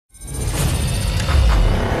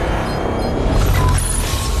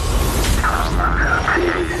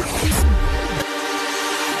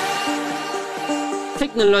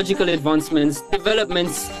technological advancements,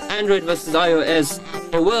 developments, Android versus iOS,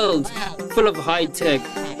 a world full of high tech.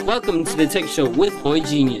 Welcome to the Tech Show with Boy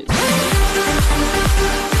Genius.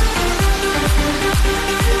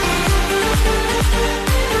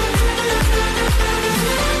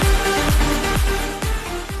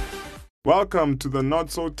 Welcome to the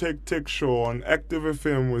Not So Tech Show on Active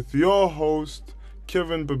FM with your host,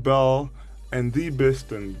 Kevin Babel and The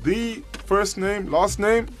Beston. The first name, last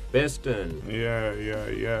name? Beston.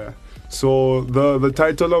 Yeah. So the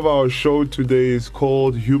title of our show today is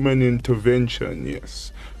called Human Intervention.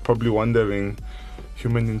 Yes, probably wondering,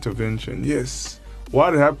 human intervention. Yes,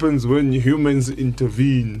 what happens when humans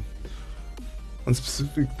intervene on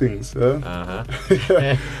specific things?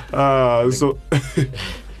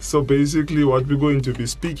 So basically what we're going to be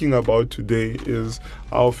speaking about today is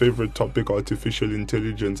our favorite topic, artificial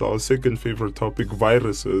intelligence, our second favorite topic,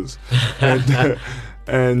 viruses, and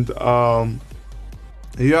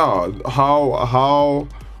how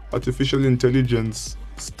artificial intelligence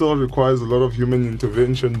still requires a lot of human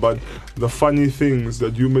intervention, but the funny things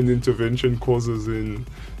that human intervention causes in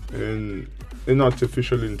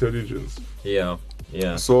artificial intelligence. Yeah.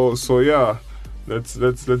 So yeah, let's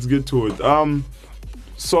get to it.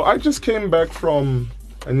 So I just came back from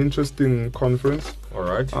an interesting conference. All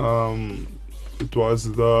right. It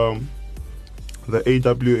was the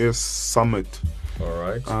AWS Summit. All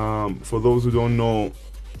right. For those who don't know,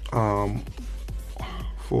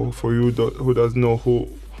 for you who doesn't know who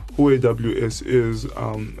AWS is,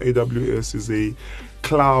 AWS is a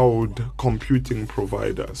cloud computing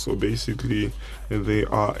provider. So basically, they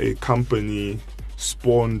are a company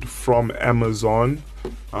spawned from Amazon,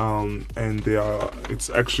 and it's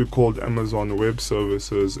actually called Amazon Web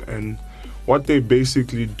Services, and what they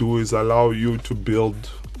basically do is allow you to build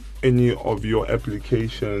any of your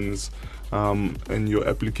applications and your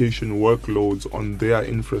application workloads on their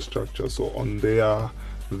infrastructure, so on their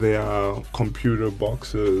computer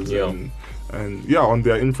boxes and on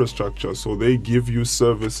their infrastructure. So they give you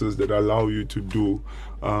services that allow you to do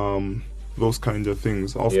those kind of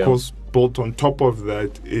things. Of course, built on top of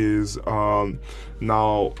that is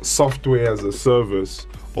now software as a service,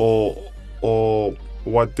 or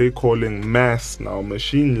what they're calling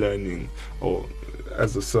machine learning, or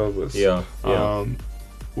as a service.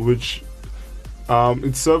 Which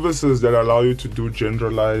it's services that allow you to do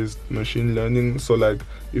generalized machine learning. So like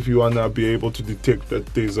if you want to be able to detect that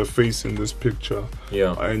there's a face in this picture,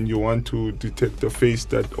 and you want to detect a face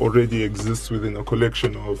that already exists within a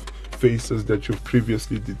collection of faces that you've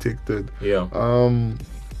previously detected,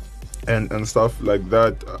 and stuff like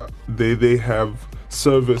that, they have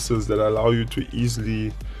services that allow you to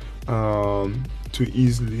easily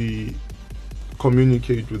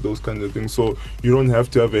communicate with those kind of things. So you don't have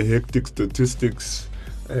to have a hectic statistics,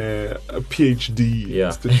 a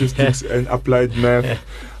PhD statistics and applied math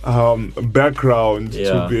background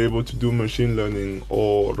to be able to do machine learning,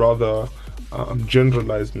 or rather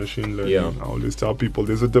generalized machine learning. I always tell people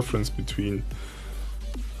there's a difference between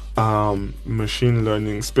machine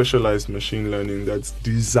learning, specialized machine learning that's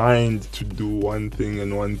designed to do one thing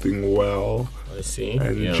and one thing well. I see.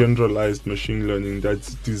 And generalized machine learning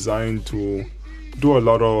that's designed to do a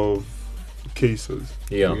lot of cases.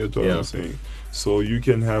 You get what I'm saying? So you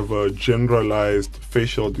can have a generalized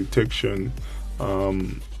facial detection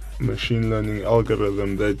machine learning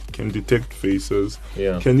algorithm that can detect faces,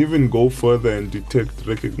 can even go further and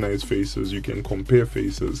recognize faces. You can compare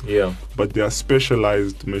faces, but there are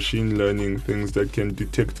specialized machine learning things that can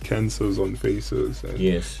detect cancers on faces, and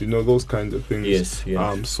those kind of things.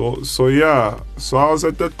 So I was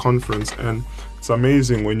at that conference, and it's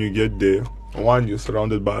amazing when you get there. One, you're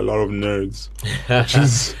surrounded by a lot of nerds, which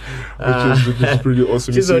is pretty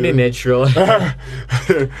awesome. Which is only natural.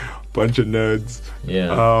 Bunch of nerds.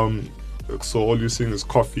 So all you're seeing is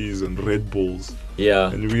coffees and Red Bulls.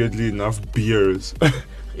 And weirdly enough, beers.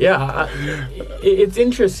 It's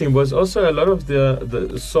interesting. Was also a lot of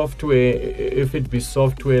the software, if it be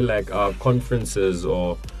software like conferences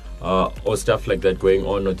or stuff like that going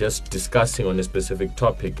on, or just discussing on a specific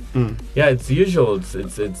topic. It's usual.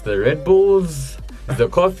 It's the Red Bulls, the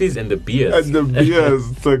coffees, and the beers.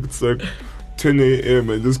 It's like 10 a.m.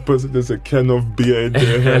 and this person has a can of beer in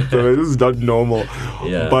their hand. So this is not normal.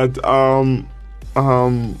 But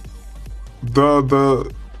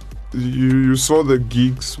you saw the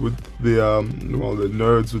geeks with the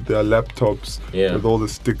nerds with their laptops with all the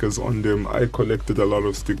stickers on them. I collected a lot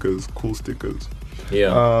of stickers, cool stickers.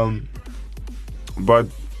 But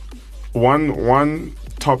one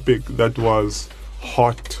topic that was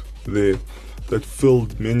hot there, that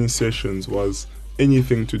filled many sessions, was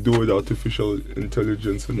anything to do with artificial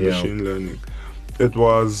intelligence and machine learning.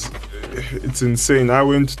 it's insane. I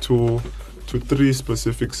went to 3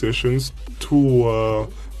 specific sessions. 2 were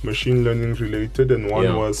machine learning related, and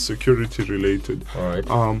 1 was security related. All right.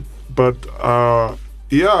 But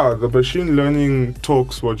the machine learning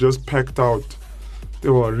talks were just packed out. They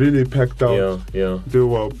were really packed out. They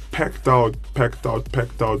were packed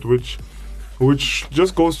out, which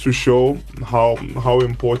just goes to show how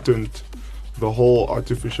important the whole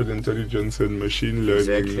artificial intelligence and machine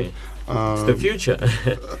learning it's the future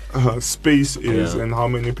space is, and how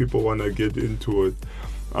many people want to get into it.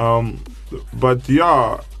 But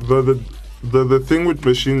the thing with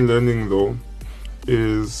machine learning though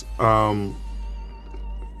is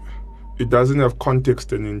it doesn't have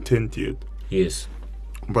context and intent yet. Yes.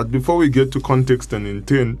 But before we get to context and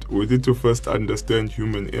intent, we need to first understand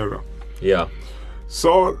human error. Yeah.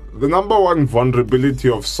 So the number one vulnerability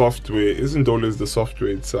of software isn't always the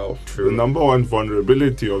software itself. True. The number one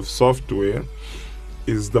vulnerability of software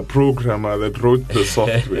is the programmer that wrote the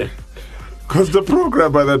software. Because the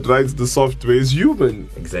programmer that writes the software is human.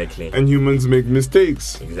 Exactly. And humans make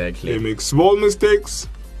mistakes. Exactly. They make small mistakes,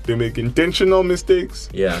 they make intentional mistakes.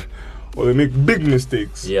 Yeah. Or they make big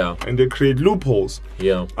mistakes. Yeah. And they create loopholes.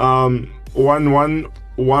 Yeah.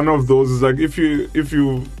 One of those is like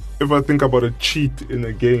if I think about a cheat in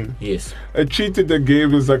a game. Yes. A cheat in the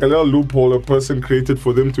game is like a little loophole a person created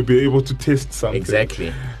for them to be able to test something.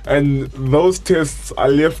 Exactly. And those tests are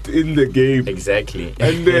left in the game. Exactly.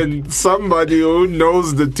 And then somebody who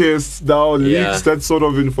knows the tests now leaks that sort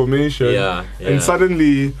of information. Yeah. And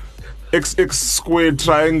suddenly x squared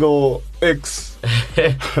triangle x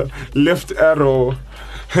left arrow,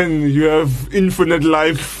 and you have infinite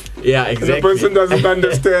life. Yeah, exactly. And the person doesn't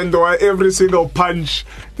understand why every single punch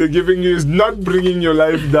they're giving you is not bringing your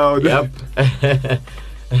life down. Yep.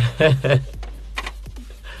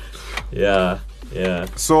 Yeah.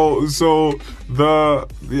 So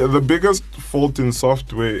the biggest fault in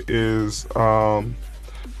software is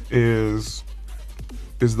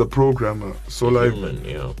the programmer. So like human,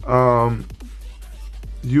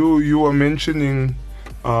 you were mentioning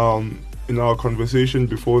in our conversation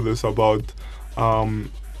before this about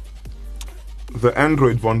the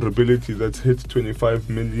Android vulnerability that's hit 25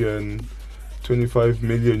 million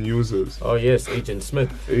users. Oh yes, Agent Smith.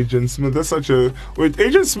 That's such a... Wait,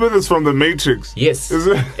 Agent Smith is from The Matrix. Yes. Is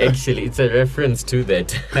it? Actually, it's a reference to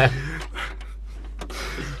that.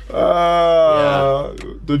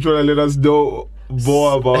 Don't you want to let us know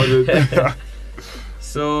more about it?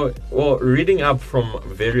 So, reading up from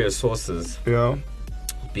various sources,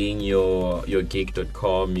 being your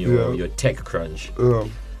geek.com, your TechCrunch,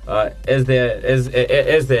 as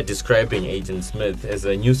they're describing Agent Smith as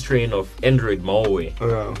a new strain of Android malware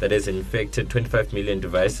that has infected 25 million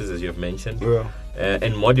devices, as you've mentioned,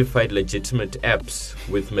 and modified legitimate apps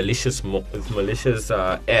with malicious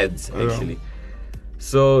ads. Actually,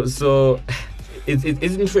 so it's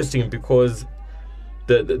interesting because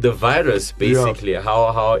the virus basically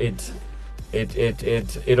how it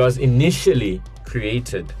was initially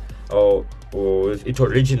created or it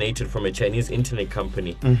originated from a Chinese internet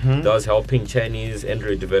company that was helping Chinese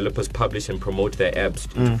Android developers publish and promote their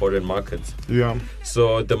apps into foreign markets. Yeah.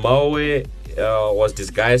 So the malware was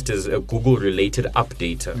disguised as a Google-related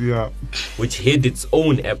updater, which hid its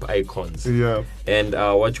own app icons. And and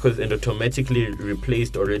automatically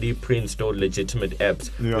replaced already pre-installed legitimate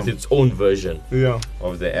apps with its own version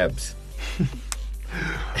of the apps.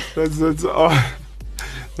 that's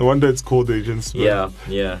no wonder it's called Agent Smith.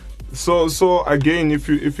 Yeah. So again, if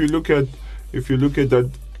you look at that,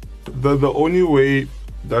 the only way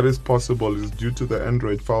that is possible is due to the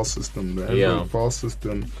Android file system. The Android file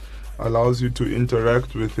system allows you to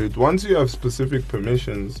interact with it. Once you have specific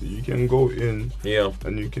permissions, you can go in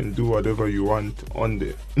and you can do whatever you want on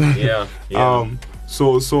there.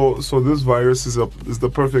 So this virus is the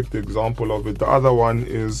perfect example of it. The other one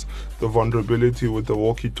is the vulnerability with the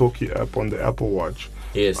walkie-talkie app on the Apple Watch.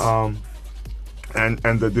 Yes. And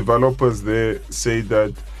the developers there say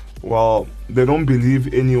that, well, they don't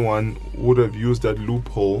believe anyone would have used that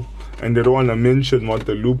loophole, and they don't want to mention what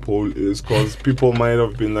the loophole is because people might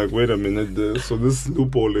have been like, wait a minute, so this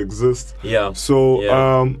loophole exists.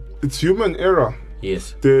 So it's human error.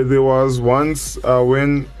 Yes. There was once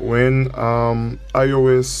when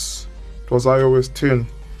iOS, it was iOS 10,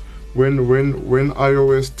 when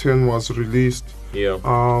iOS 10 was released.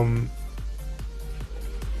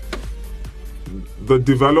 The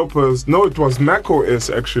developers, no, it was macOS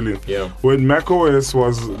actually. When macOS, or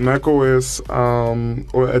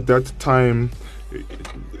at that time,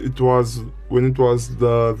 it was when it was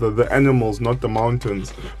the animals, not the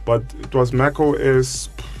mountains, but it was macOS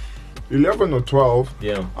 11 or 12.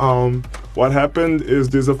 what happened is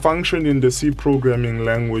there's a function in the C programming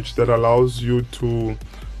language that allows you to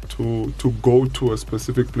go to a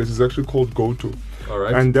specific place. It's actually called go to. All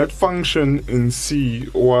right. And that function in C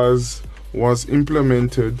was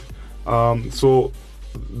implemented. So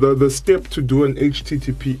the step to do an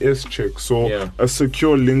HTTPS check, so a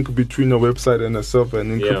secure link between a website and a server,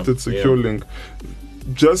 an encrypted secure link,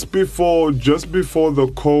 just before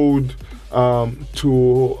the code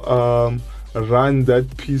to run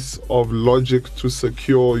that piece of logic to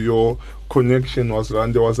secure your connection was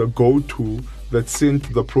run, there was a go-to that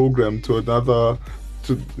sent the program to another.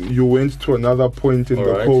 You went to another point in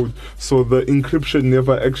the code, so the encryption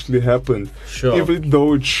never actually happened. Sure. Even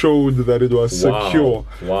though it showed that it was secure.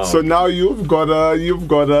 Wow. So now you've got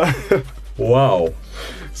a wow.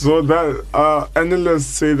 So that analysts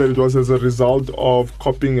say that it was as a result of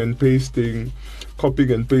copying and pasting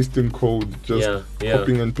code, just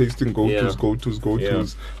copying and pasting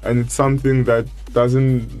go-tos, and it's something that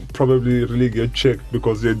doesn't probably really get checked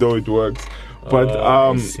because they know it works.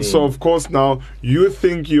 But so of course now you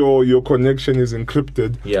think your connection is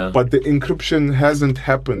encrypted, but the encryption hasn't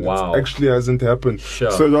happened. Wow. It actually hasn't happened.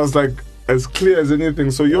 Sure. So it was like as clear as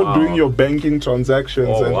anything. So you're doing your banking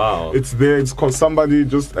transactions, and it's there. It's because somebody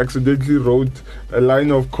just accidentally wrote a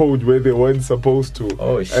line of code where they weren't supposed to.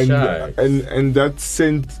 And that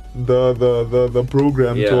sent the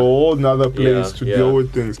program to a whole another place to deal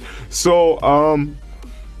with things. So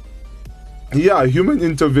human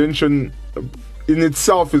intervention in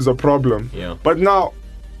itself is a problem. But now,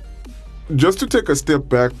 just to take a step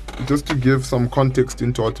back, just to give some context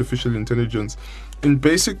into artificial intelligence, in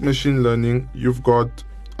basic machine learning, you've got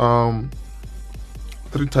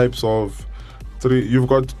you've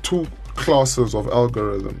got two classes of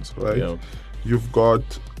algorithms, right? You've got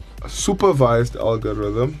a supervised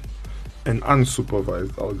algorithm and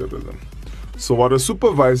unsupervised algorithm. So what a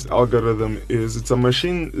supervised algorithm is, it's a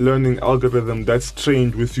machine learning algorithm that's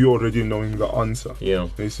trained with you already knowing the answer.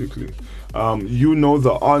 Basically. You know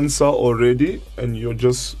the answer already, and you're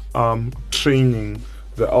just training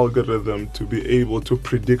the algorithm to be able to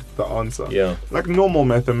predict the answer. Like normal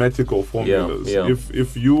mathematical formulas.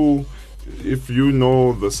 If you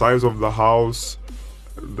know the size of the house,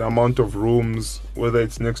 the amount of rooms, whether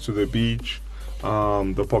it's next to the beach,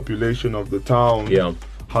 the population of the town,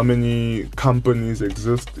 how many companies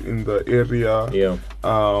exist in the area,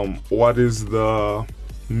 what is the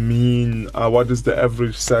mean, what is the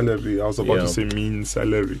average salary. I was about to say mean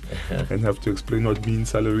salary and have to explain what mean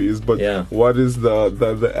salary is, but what is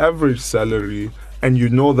the average salary, and you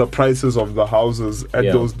know the prices of the houses at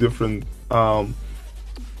those different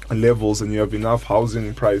levels, and you have enough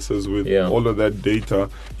housing prices with all of that data,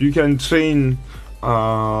 you can train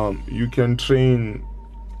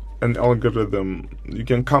an algorithm. You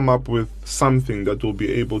can come up with something that will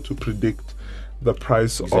be able to predict the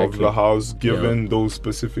price of the house given those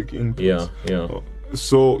specific inputs.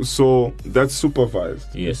 So that's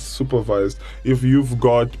supervised. Supervised. If you've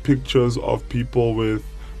got pictures of people with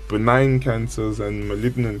benign cancers and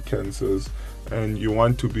malignant cancers, and you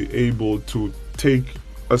want to be able to take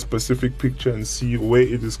a specific picture and see where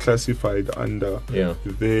it is classified under,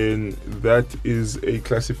 then that is a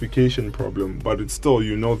classification problem, but it's still,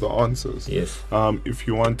 you know the answers. If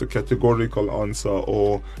you want a categorical answer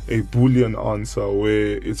or a Boolean answer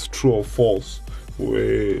where it's true or false, where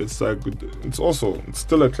it's like it's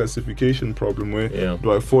still a classification problem where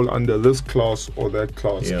do I fall under this class or that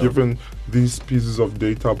class given these pieces of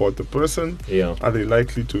data about the person. Are they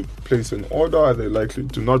likely to place an order? Are they likely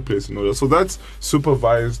to not place an order? So that's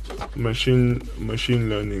supervised machine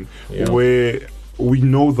learning, where we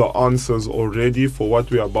know the answers already for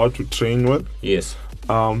what we're about to train with.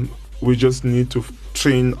 We just need to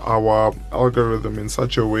train our algorithm in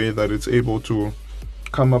such a way that it's able to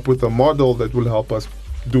come up with a model that will help us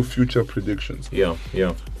do future predictions.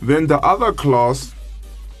 Then the other class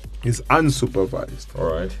is unsupervised.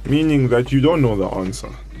 Meaning that you don't know the answer.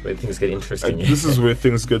 Where things get interesting. This is where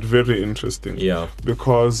things get very interesting.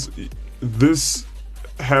 Because this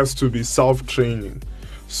has to be self-training.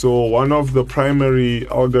 So one of the primary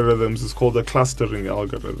algorithms is called a clustering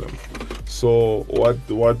algorithm. So what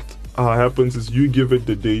happens is you give it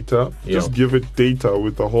the data, just give it data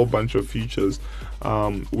with a whole bunch of features,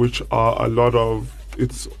 which are a lot of,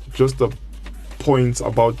 it's just the points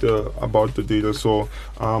about the data. So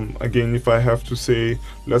again, if I have to say,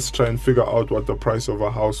 let's try and figure out what the price of a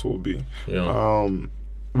house will be,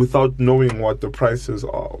 without knowing what the prices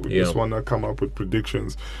are, we just want to come up with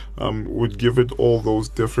predictions. Would give it all those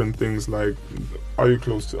different things like, are you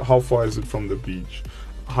close to, how far is it from the beach?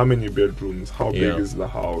 how many bedrooms, how Yeah. big is the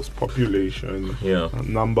house, population, Yeah.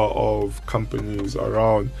 number of companies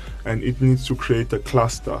around, and it needs to create a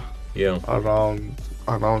cluster Yeah. around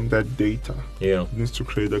that data. Yeah. It needs to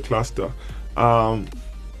create a cluster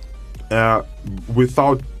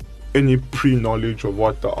without any pre-knowledge of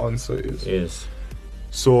what the answer is. Yes.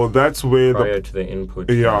 So that's where Prior to the input.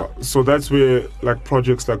 yeah, so that's where like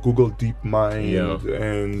projects like Google DeepMind Yeah.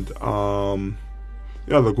 and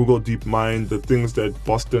the Google DeepMind, the things that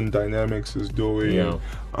Boston Dynamics is doing, Yeah.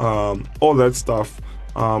 all that stuff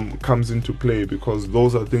comes into play, because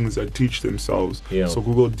those are things that teach themselves. Yeah. So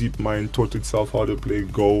Google DeepMind taught itself how to play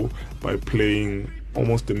Go by playing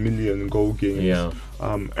almost 1 million Go games, Yeah.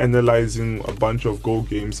 analyzing a bunch of Go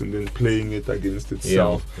games and then playing it against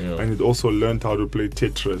itself. Yeah. And it also learned how to play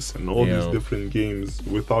Tetris and all these Yeah. different games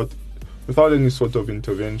without any sort of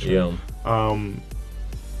intervention. Yeah.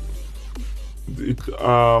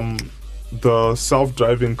 The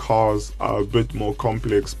self-driving cars are a bit more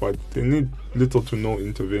complex, but they need little to no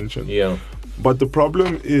intervention. Yeah. But the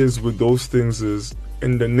problem is with those things is,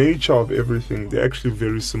 in the nature of everything, they're actually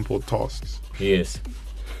very simple tasks. Yes.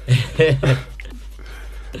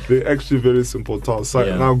 They're actually very simple tasks. Like,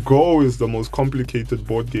 Yeah. now, Go is the most complicated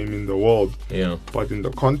board game in the world, Yeah. but in the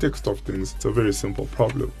context of things, it's a very simple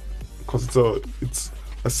problem, because it's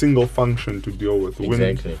a single function to deal with.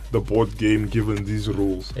 Exactly. Win the board game given these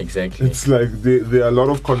rules. Exactly. It's like there are a lot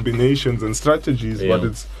of combinations and strategies, but Yeah.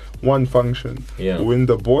 it's one function. Yeah. Win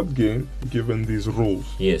the board game given these rules.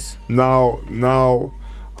 Yes. Now,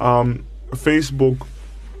 Facebook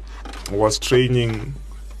was training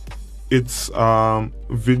its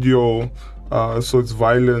video, so its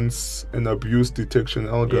violence and abuse detection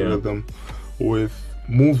algorithm with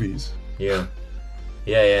movies. Yeah.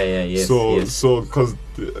 Yeah. Yes. yes. So because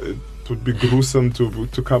it would be gruesome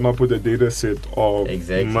to come up with a data set of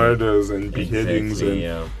Exactly. murders and beheadings, Exactly,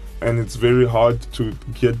 yeah. and it's very hard to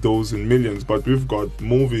get those in millions. But we've got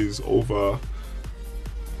movies over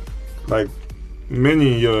like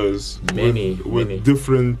many years Many. with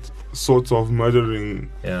different sorts of murdering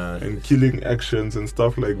Yeah. and killing actions and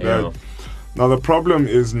stuff like Yeah. that. Now the problem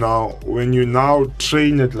is, now when you now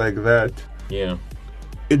train it like that, Yeah.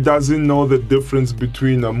 it doesn't know the difference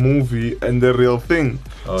between a movie and the real thing.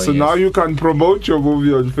 Oh, So yes. now you can promote your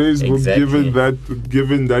movie on Facebook Exactly.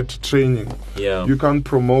 given that training. Yeah. You can't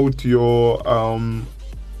promote your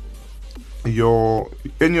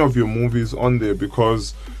any of your movies on there,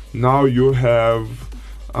 because now you have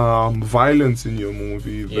violence in your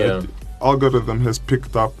movie that Yeah. algorithm has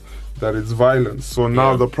picked up that it's violence. So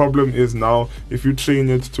now Yeah. the problem is, now if you train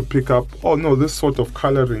it to pick up, oh no, this sort of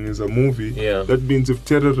coloring is a movie, Yeah. that means if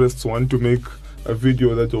terrorists want to make a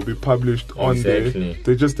video that will be published on Exactly. there,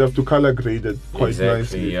 they just have to color grade it quite Exactly,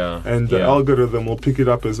 nicely, yeah. and the Yeah. algorithm will pick it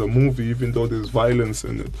up as a movie even though there's violence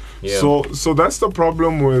in it. Yeah. So that's the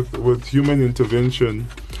problem with human intervention.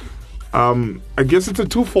 I guess it's a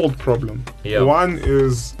twofold problem. Yeah. One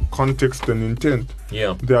is context and intent,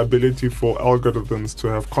 Yeah. the ability for algorithms to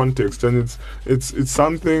have context, and it's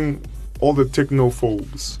something all the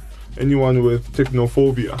technophobes, anyone with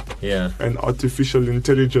technophobia Yeah. and artificial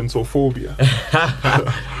intelligence or phobia,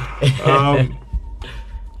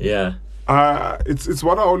 Yeah. it's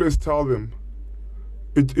what I always tell them.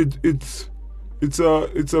 It's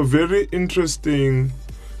a very interesting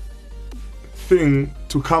thing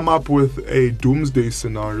to come up with a doomsday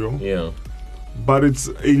scenario, Yeah. but it's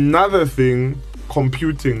another thing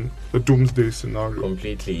computing the doomsday scenario.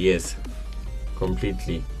 Completely. Yes.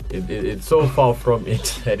 Completely. It's so far from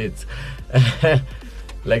it that it's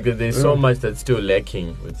like there's so much that's still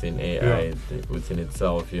lacking within AI within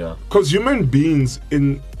itself. Yeah. Because human beings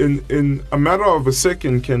in a matter of a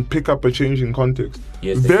second can pick up a change in context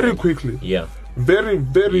Yes. they very can. quickly. Yeah. Very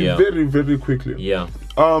Yeah. very quickly. Yeah.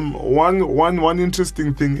 One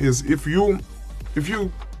interesting thing is, if you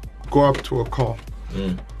go up to a car,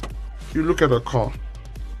 you look at a car,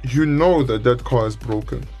 you know that car is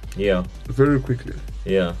broken Yeah. very quickly.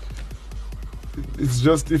 Yeah. It's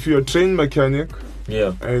just, if you're a trained mechanic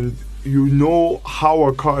Yeah. and you know how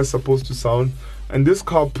a car is supposed to sound, and this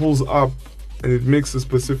car pulls up and it makes a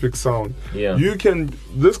specific sound, Yeah.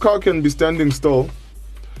 this car can be standing still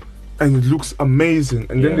and it looks amazing,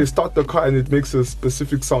 and then Yeah. they start the car and it makes a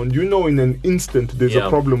specific sound. You know in an instant there's a Yeah.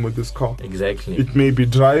 problem with this car. Exactly. It may be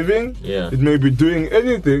driving, Yeah. it may be doing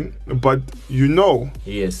anything, but you know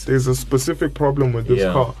Yes. there's a specific problem with this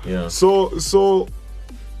Yeah, car. yeah. So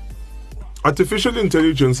artificial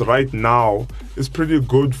intelligence right now is pretty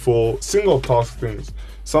good for single task things.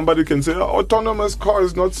 Somebody can say, autonomous car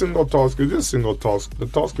is not single task. It is single task. The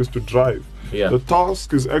task is to drive. Yeah. The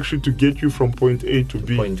task is actually to get you from point A to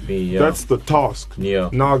B. Point B, yeah. That's the task. Yeah.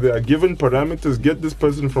 Now they are given parameters, get this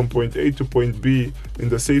person from point A to point B in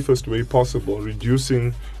the safest way possible,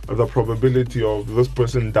 reducing the probability of this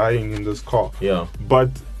person dying in this car. Yeah. But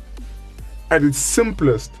at its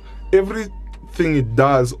simplest, everything it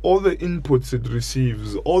does, all the inputs it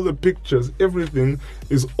receives, all the pictures, everything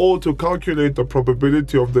is all to calculate the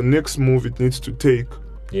probability of the next move it needs to take.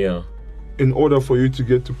 Yeah. In order for you to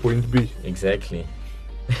get to point B. Exactly.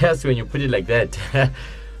 That's when you put it like that,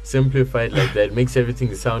 simplified like that, makes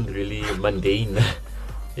everything sound really mundane.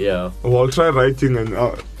 Yeah. Well, try writing and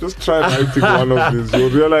just try writing one of these. You'll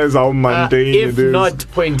realize how mundane if it is. not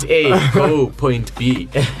point A, go point B.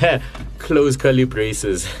 Close curly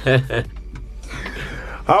braces.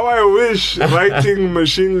 How I wish writing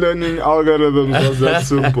machine learning algorithms was that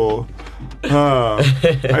simple.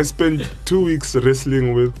 I spent 2 weeks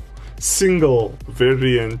wrestling with single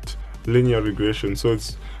variant linear regression. So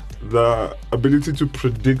it's the ability to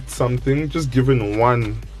predict something just given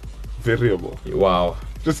one variable. Wow.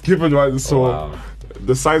 Just given one. So Wow.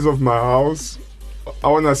 the size of my house, I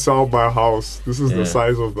want to sell my house. This is the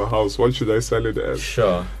size of the house. What should I sell it as?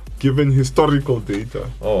 Sure. Given historical data.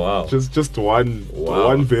 Oh wow. Just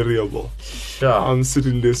one variable. Sure. I'm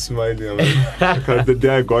sitting there smiling. I'm like, the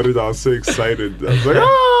day I got it, I was so excited. I was like,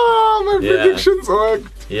 my predictions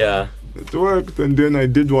worked. Yeah. It worked. And then I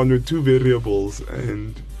did one with 2 variables,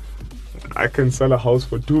 and I can sell a house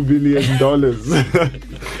for $2 billion.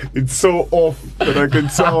 It's so off that I can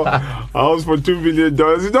sell a house for $2 billion.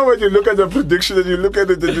 You know, when you look at the prediction and you look at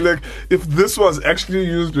it and you're like, if this was actually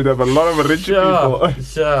used, we'd have a lot of rich people.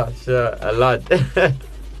 Sure. A lot.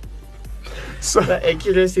 So, the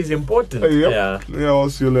accuracy is important. Yeah.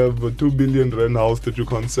 Also you'll have a 2 billion rand house that you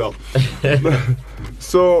can't sell.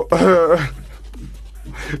 So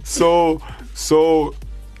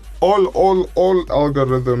all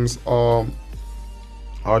algorithms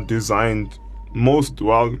are designed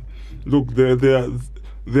look,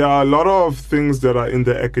 there are a lot of things that are in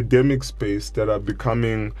the academic space that are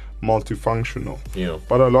becoming multifunctional. Yeah.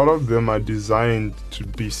 But a lot of them are designed to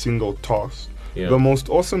be single tasks. Yeah. The most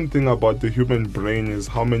awesome thing about the human brain is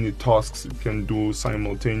how many tasks it can do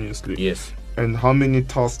simultaneously. Yes. And how many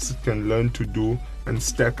tasks it can learn to do and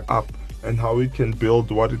stack up, and how it can build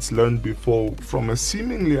what it's learned before from a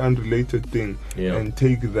seemingly unrelated thing and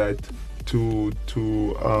take that to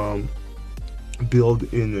build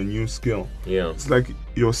in a new skill. Yeah. It's like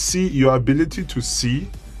your ability to see,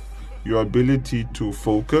 your ability to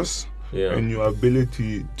focus, and your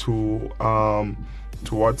ability to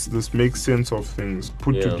make sense of things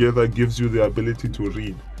put together gives you the ability to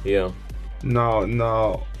read. Yeah.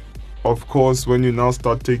 Now, of course, when you now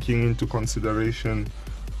start taking into consideration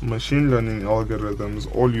machine learning algorithms,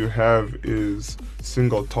 all you have is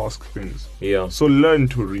single task things. Yeah. So learn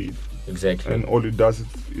to read. Exactly. And all it does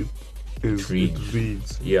it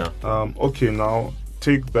reads. Yeah. Okay, now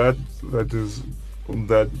take that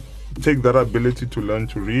ability to learn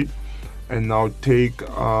to read, and now take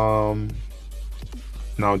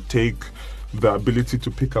the ability to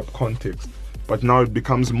pick up context. But now it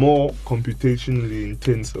becomes more computationally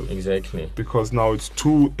intensive. Exactly. Because now it's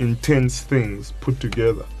 2 intense things put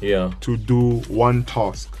together to do one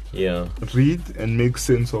task. Yeah. Read and make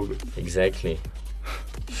sense of it. Exactly.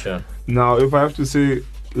 Sure. Now, if I have to say,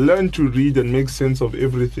 learn to read and make sense of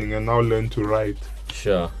everything, and now learn to write.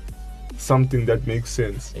 Sure. Something that makes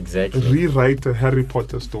sense. Exactly. Rewrite a Harry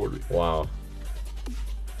Potter story. Wow.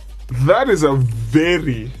 That is a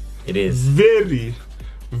very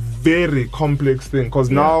complex thing, because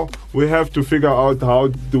now we have to figure out how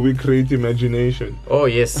do we create imagination. Oh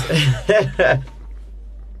yes.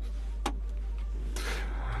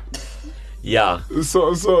 Yeah.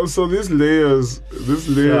 So these layers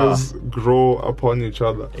grow upon each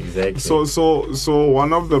other. Exactly. So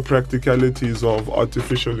one of the practicalities of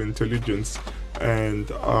artificial intelligence and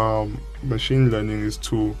machine learning is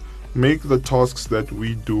to make the tasks that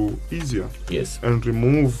we do easier. Yes. And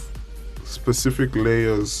remove specific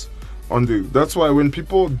layers on the. That's why when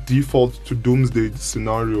people default to doomsday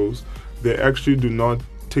scenarios, they actually do not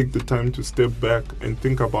take the time to step back and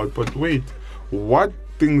think about, but wait, what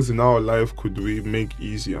things in our life could we make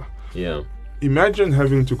easier? Yeah. Imagine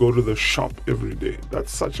having to go to the shop every day.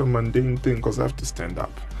 That's such a mundane thing, because I have to stand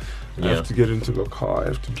up. I have to get into the car, I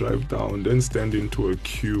have to drive down, then stand into a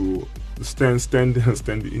queue. Stand in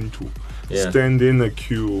a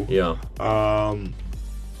queue. Yeah.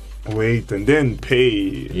 Wait, and then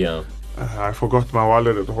pay. Yeah. I forgot my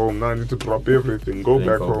wallet at home. Now I need to drop everything. Go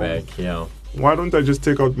back home. Yeah. Why don't I just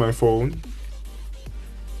take out my phone,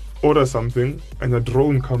 order something and a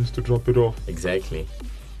drone comes to drop it off. Exactly.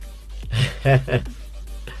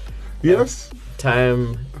 Yes.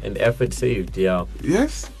 Time and effort saved. Yeah.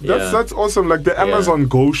 Yes. Yeah. That's awesome. Like the Amazon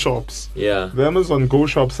Go shops. Yeah. The Amazon Go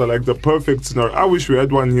shops are like the perfect scenario. I wish we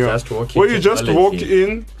had one here. Just walking where you just walk technology.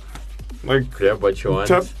 in, like Grab what you want.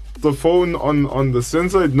 tap the phone on the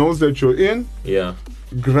sensor. It knows that you're in. Yeah.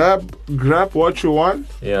 Grab what you want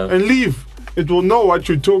Yeah. and leave. It will know what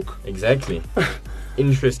you took. Exactly.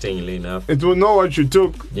 Interestingly enough. It will know what you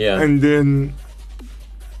took. Yeah. And then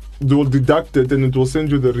they will deduct it and it will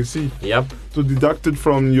send you the receipt. Yep. To deduct it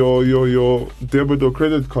from your debit or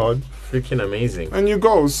credit card. Freaking amazing. And you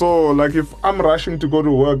go. So like if I'm rushing to go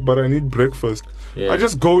to work but I need breakfast, Yeah. I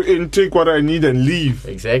just go in, take what I need and leave.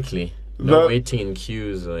 Exactly. No The- waiting in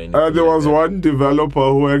queues or anything. There like was that. one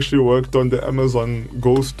developer who actually worked on the Amazon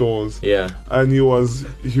Go stores. Yeah. And he was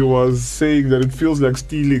saying that it feels like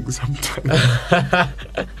stealing sometimes.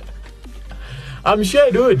 I'm sure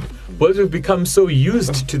it would. But we've become so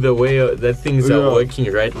used to the way that things are Yeah.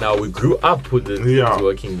 working right now. We grew up with the things Yeah.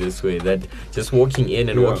 working this way, that just walking in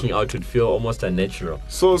and Yeah. walking out would feel almost unnatural.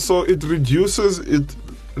 So it reduces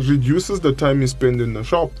the time you spend in the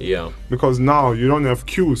shop, Yeah. because now you don't have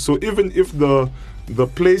queues. So even if the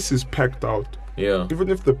place is packed out, Yeah.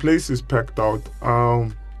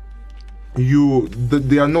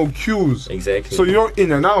 there are no queues. Exactly. So you're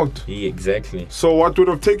in and out. Yeah, exactly. So what would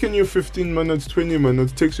have taken you 15 minutes, 20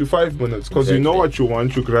 minutes takes you 5 minutes, because you know Exactly. what you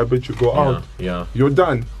want, you grab it, you go out, Yeah. you're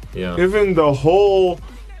done. Yeah. Even the whole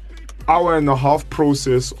hour and a half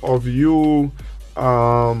process of you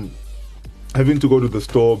having to go to the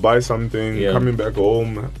store, buy something, Yeah. coming back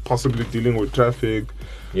home, possibly dealing with traffic,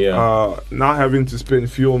 Yeah. now having to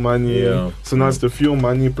spend fuel money. Yeah. So now it's the fuel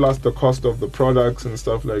money plus the cost of the products and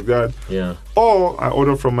stuff like that. Yeah. Or I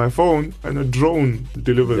order from my phone and a drone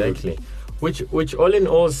delivers Exactly. it. Which all in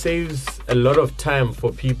all saves a lot of time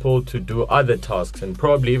for people to do other tasks and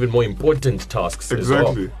probably even more important tasks Exactly.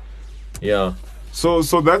 as well. Yeah. So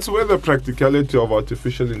that's where the practicality of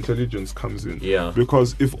artificial intelligence comes in. Yeah.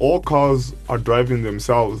 Because if all cars are driving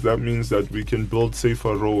themselves, that means that we can build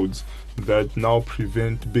safer roads that now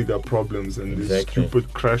prevent bigger problems and these Exactly.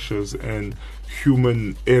 stupid crashes and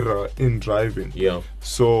human error in driving. Yeah.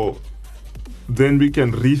 So then we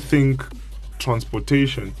can rethink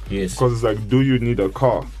transportation. Yes. Because it's like, do you need a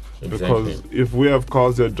car? Exactly. Because if we have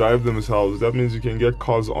cars that drive themselves, that means you can get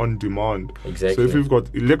cars on demand. Exactly. So if we've got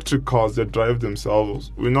electric cars that drive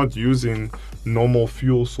themselves, we're not using normal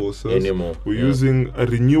fuel sources Anymore, We're yeah. using a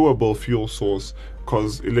renewable fuel source,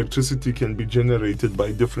 because electricity can be generated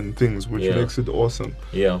by different things, which Yeah. makes it awesome.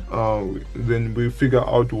 Yeah. Then we figure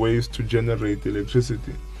out ways to generate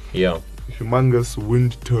electricity. Yeah. Humongous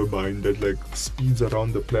wind turbine that like speeds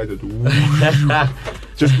around the planet.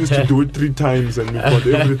 Just needs to do it 3 times and we've got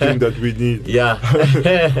everything that we need. Yeah.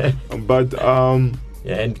 But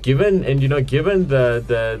Yeah, and given the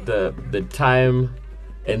time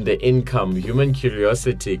and the income, human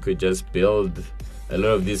curiosity could just build a lot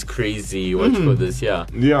of these crazy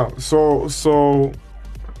yeah, so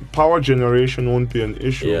power generation won't be an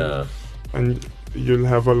issue. Yeah. And you'll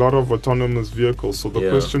have a lot of autonomous vehicles. So the Yeah.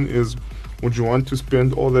 question is, would you want to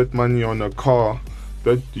spend all that money on a car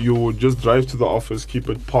that you would just drive to the office, keep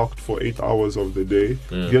it parked for 8 hours of the day,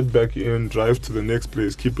 get back in, drive to the next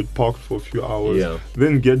place, keep it parked for a few hours, Yeah.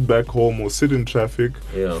 then get back home or sit in traffic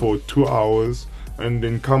Yeah. for 2 hours, and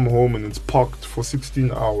then come home and it's parked for 16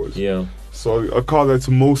 hours? Yeah. So a car that's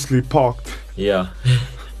mostly parked. Yeah.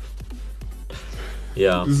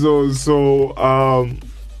 Yeah. So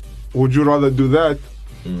would you rather do that,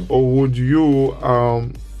 or would you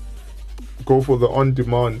go for the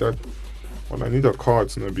on-demand that, well, I need a car,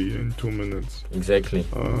 it's gonna be here in 2 minutes. Exactly.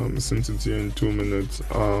 Since it's here in 2 minutes,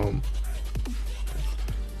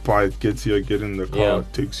 buy it, gets here, get in the car, Yeah.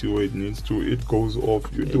 takes you where it needs to, it goes off,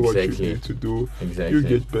 you do what you Exactly. need to do, Exactly. you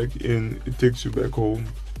get back in, it takes you back home,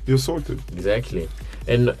 you're sorted. Exactly.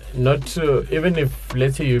 And not to, even if,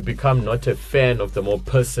 let's say, you become not a fan of the more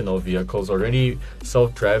personal vehicles, already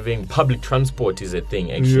self-driving public transport is a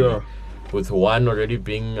thing, actually. Yeah. With one already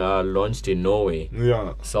being launched in Norway.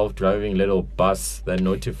 Yeah. Self-driving little bus that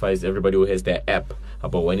notifies everybody who has their app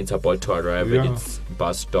about when it's about to arrive Yeah. at its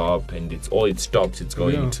bus stop, and it's all it stops, it's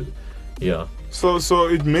going Yeah. to. Yeah. So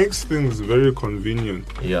it makes things very convenient.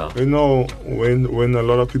 Yeah. You know, when a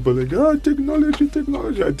lot of people are like,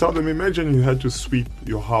 technology, I tell them, imagine you had to sweep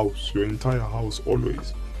your house, your entire house,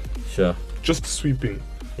 always. Sure. Just sweeping.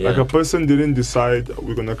 Yeah. Like a person didn't decide,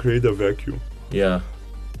 we're going to create a vacuum. Yeah.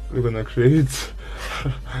 We're going to create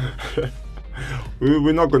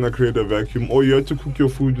we're not gonna create a vacuum. Or you have to cook your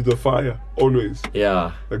food with a fire always.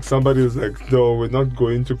 Yeah. Like somebody is like, no, we're not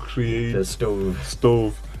going to create The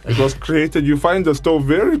stove. It was created. You find the stove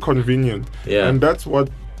very convenient. Yeah. And that's what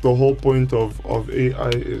the whole point of AI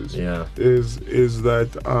is. Yeah. Is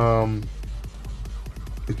that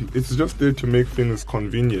it's just there to make things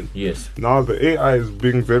convenient. Yes. Now the AI is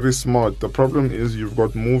being very smart. The problem is you've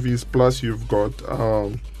got movies plus you've got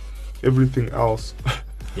everything else.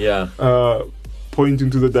 Yeah. Pointing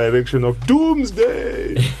to the direction of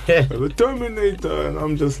doomsday, the Terminator, and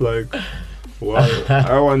I'm just like, wow,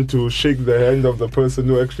 I want to shake the hand of the person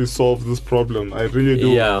who actually solves this problem. I really do.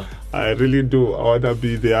 Yeah. I really do. I want to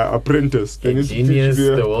be their apprentice. They A need to teach genius me.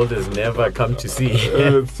 the world has never come to see.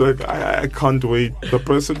 It's like I can't wait. The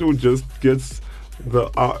person who just gets the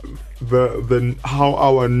how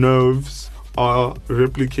our nerves are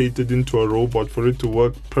replicated into a robot for it to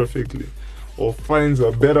work perfectly, or finds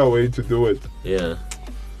a better way to do it. Yeah.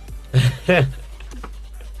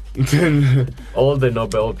 Then All the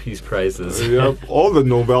Nobel Peace Prizes. yep, all the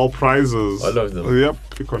Nobel prizes. All of them. Yep,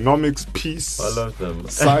 economics, peace, All of them.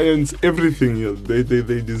 science, everything. Yeah, they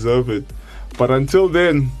deserve it. But until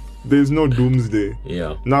then, there's no doomsday.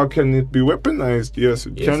 Yeah. Now, can it be weaponized? Yes,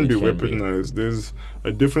 it Yes, can it be can be. weaponized. There's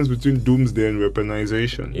a difference between doomsday and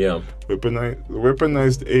weaponization. Yeah.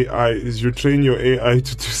 Weaponized AI is you train your AI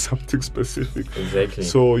to do something specific. Exactly.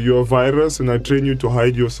 So you're a virus, and I train you to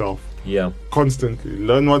hide yourself Yeah. constantly.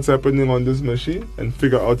 Learn what's happening on this machine and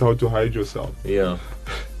figure out how to hide yourself. Yeah.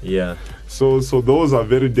 Yeah. So those are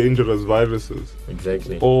very dangerous viruses.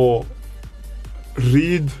 Exactly. Or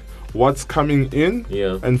read what's coming in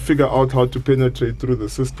Yeah. and figure out how to penetrate through the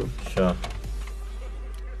system. Sure.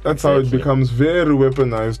 That's how it Exactly. becomes very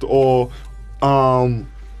weaponized. Or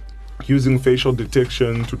using facial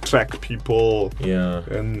detection to track people Yeah.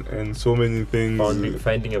 and so many things.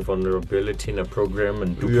 Finding a vulnerability in a program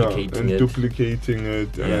and duplicating it. Duplicating it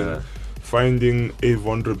Yeah. and finding a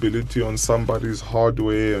vulnerability on somebody's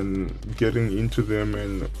hardware and getting into them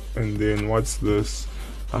and then what's this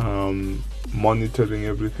monitoring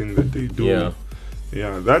everything that they do.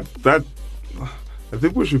 Yeah. That I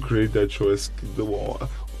think we should create that show as we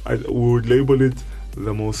would label it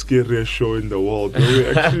the most scariest show in the world, where we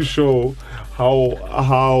actually show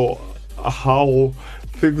how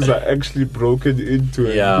things are actually broken into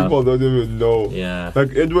and Yeah. people don't even know. Yeah.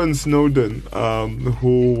 Like Edward Snowden,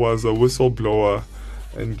 who was a whistleblower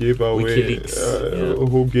and gave away WikiLeaks,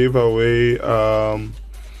 who gave away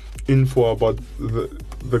info about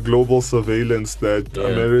the global surveillance that Yeah.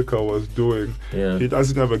 America was doing. Yeah. He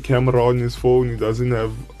doesn't have a camera on his phone. He doesn't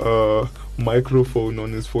have a microphone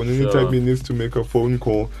on his phone. Anytime Sure. he needs to make a phone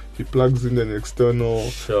call, he plugs in an external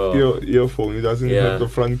Sure. earphone. He doesn't Yeah. have the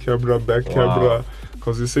front camera, back Wow. camera,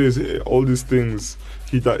 because he says all these things.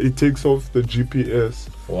 He takes off the GPS,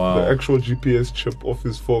 Wow. the actual GPS chip off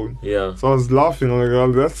his phone. Yeah. So I was laughing. I'm like,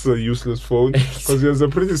 oh, that's a useless phone, because he has a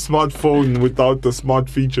pretty smart phone without the smart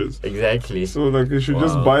features. Exactly. So like, you should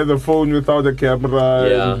just Wow. buy the phone without a camera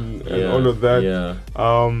Yeah. and all of that. Yeah.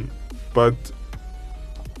 But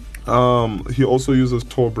he also uses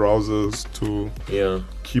Tor browsers to Yeah.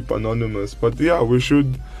 keep anonymous. But yeah, we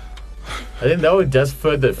should. I think that would just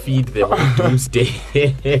further feed the whole doomsday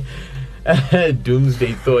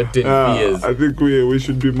doomsday thought and fears. I think we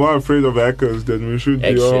should be more afraid of hackers than we should be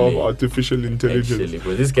Actually. of artificial intelligence. Actually,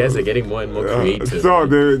 but these guys are getting more and more creative. So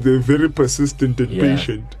they're very persistent and Yeah.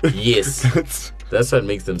 patient. Yes. That's, That's what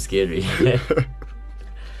makes them scary.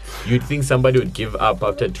 You'd think somebody would give up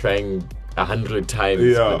after trying 100 times,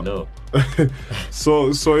 Yeah. but no.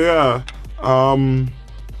 so yeah.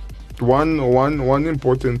 One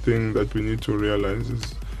important thing that we need to realize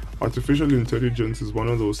is artificial intelligence is one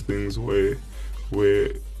of those things where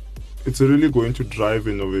it's really going to drive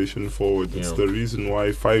innovation forward. It's Yeah. the reason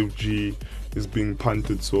why 5G is being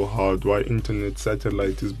punted so hard, why internet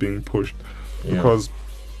satellite is being pushed, Yeah. because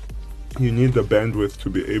you need the bandwidth to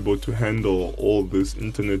be able to handle all this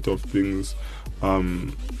Internet of Things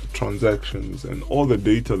transactions and all the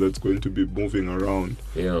data that's going to be moving around,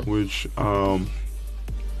 Yeah. which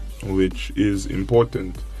is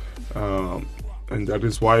important, and that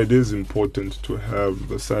is why it is important to have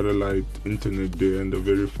the satellite internet there and a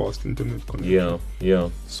very fast internet connection. Yeah. Yeah.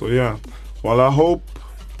 So yeah, well, I hope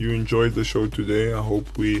you enjoyed the show today. I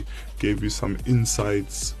hope we gave you some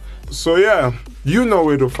insights. So yeah, you know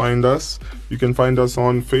where to find us. You can find us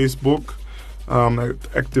on Facebook at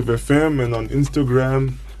Active FM and on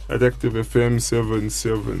Instagram at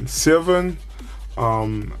ActiveFM777.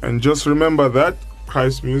 And just remember that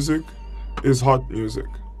Christ music is hot music.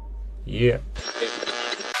 Yeah.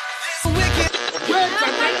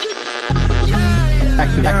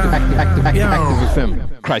 Active Active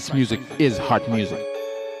FM. Christ music is heart music.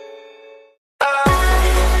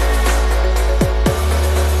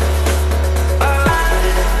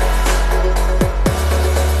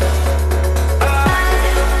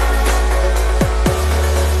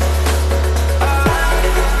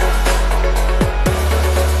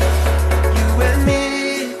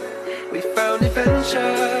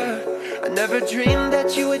 I never dreamed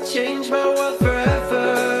that you would change my world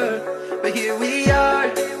forever, but here we are.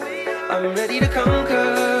 I'm ready to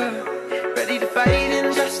conquer, ready to fight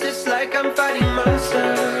injustice like I'm fighting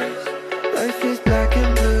monsters. Life is black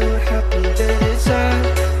and blue, happy that it's hard.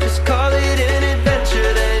 Just call it an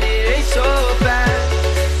adventure, then it ain't so bad.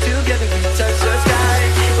 Together we touch the sky,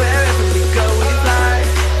 wherever we go we fly.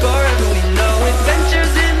 Forever we know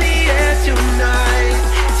adventures in the air tonight.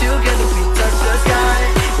 Together we touch the sky,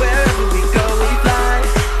 wherever we go we fly.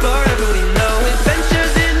 Forever we know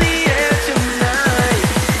adventures in the air tonight.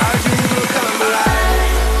 Our dreams will come alive.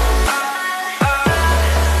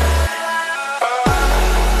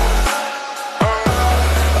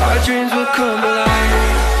 Our dreams will come alive.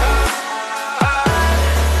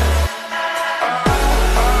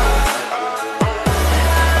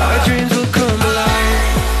 Our dreams will come alive.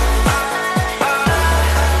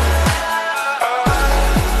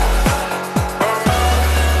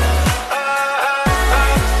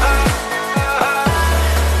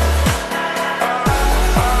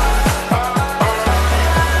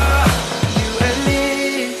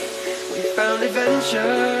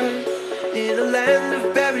 In a land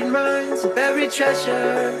of buried minds and buried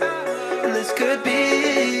treasure, and this could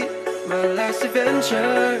be my last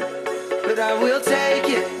adventure, but I will take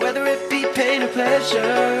it, whether it be pain or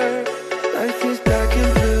pleasure. Life is black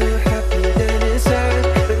and blue, happy then it's sad,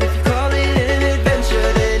 but if you call it an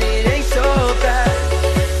adventure, then it ain't so bad.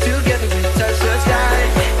 Together we touch the sky,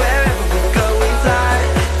 wherever we go we fly.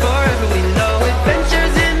 Forever we know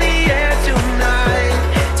adventures in the air tonight.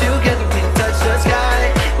 Together we touch the sky,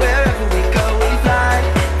 wherever we go we fly.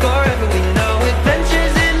 Forever we know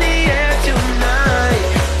adventures in the air tonight.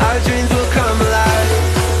 Our dreams will come alive.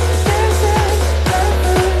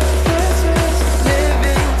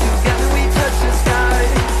 Living together we touch the sky.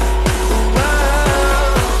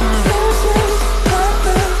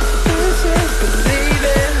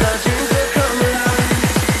 Believing our dreams will come alive.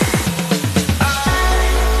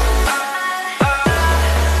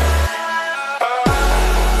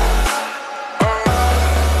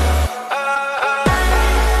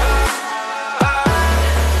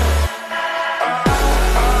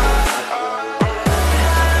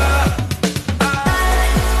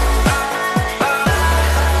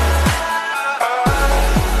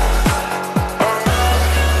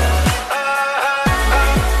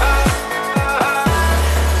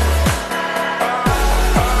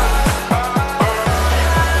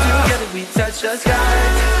 Together we touch the sky,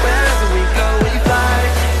 wherever we go we fly.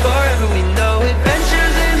 Forever we know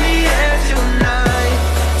adventures in the air tonight.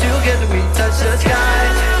 Together we touch the sky,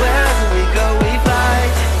 wherever we go we fly.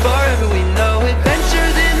 Forever we know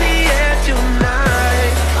adventures in the air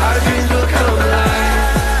tonight. Our dreams will come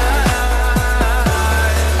alive.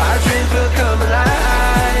 Our dreams will come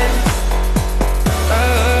alive.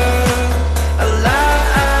 Alive.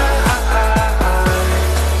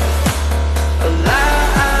 Alive.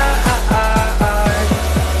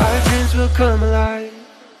 Our dreams will come alive.